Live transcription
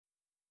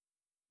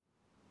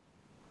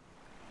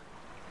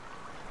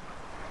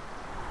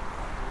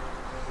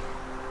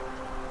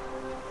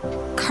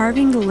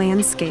carving the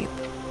landscape,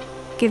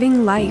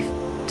 giving life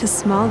to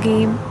small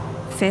game,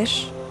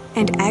 fish,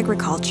 and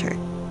agriculture,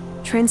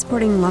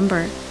 transporting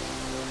lumber,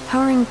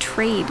 powering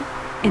trade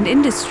and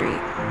industry.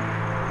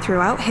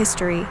 Throughout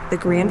history, the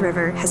Grand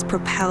River has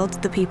propelled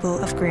the people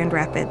of Grand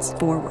Rapids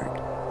forward.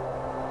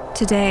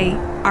 Today,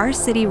 our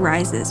city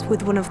rises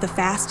with one of the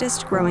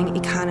fastest growing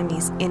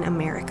economies in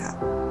America.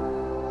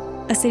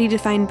 A city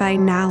defined by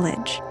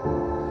knowledge,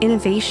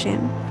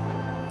 innovation,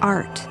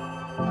 art,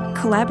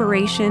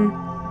 collaboration,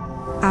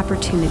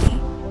 opportunity,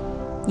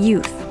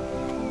 youth,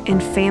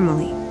 and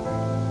family.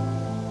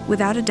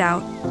 Without a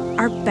doubt,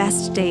 our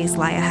best days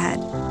lie ahead,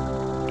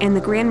 and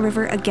the Grand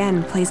River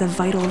again plays a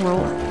vital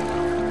role.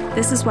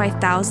 This is why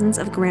thousands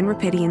of Grand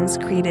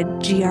Rapidians created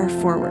GR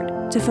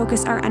Forward to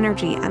focus our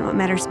energy on what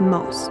matters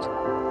most: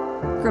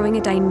 growing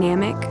a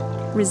dynamic,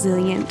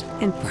 resilient,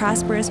 and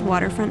prosperous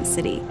waterfront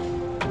city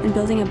and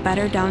building a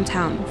better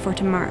downtown for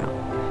tomorrow.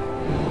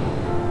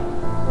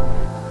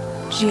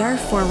 GR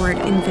Forward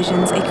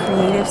envisions a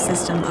creative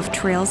system of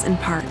trails and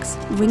parks,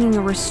 bringing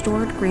a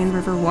restored Grand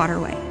River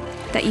waterway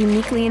that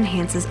uniquely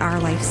enhances our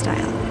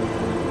lifestyle.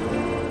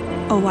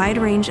 A wide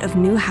range of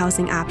new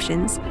housing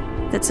options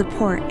that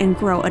support and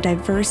grow a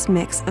diverse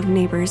mix of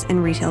neighbors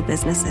and retail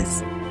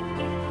businesses.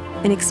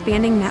 An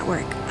expanding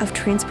network of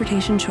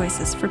transportation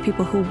choices for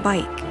people who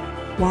bike,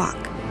 walk,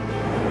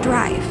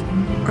 drive,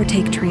 or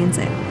take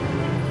transit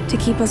to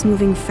keep us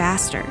moving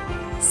faster,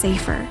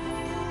 safer,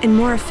 and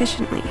more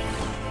efficiently.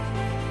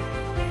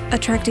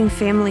 Attracting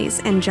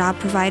families and job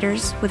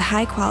providers with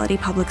high-quality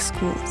public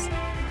schools,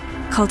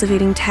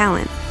 cultivating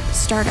talent,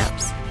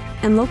 startups,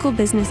 and local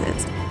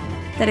businesses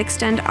that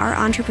extend our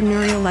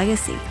entrepreneurial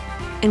legacy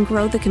and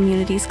grow the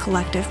community's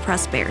collective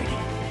prosperity.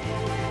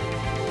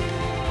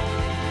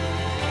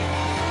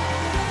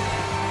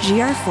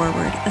 GR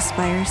Forward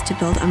aspires to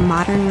build a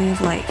modern way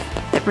of life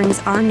that brings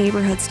our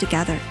neighborhoods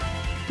together,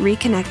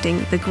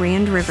 reconnecting the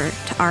Grand River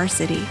to our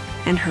city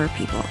and her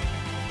people.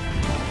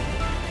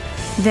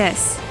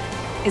 This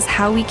is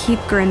how we keep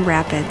Grand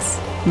Rapids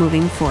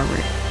moving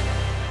forward.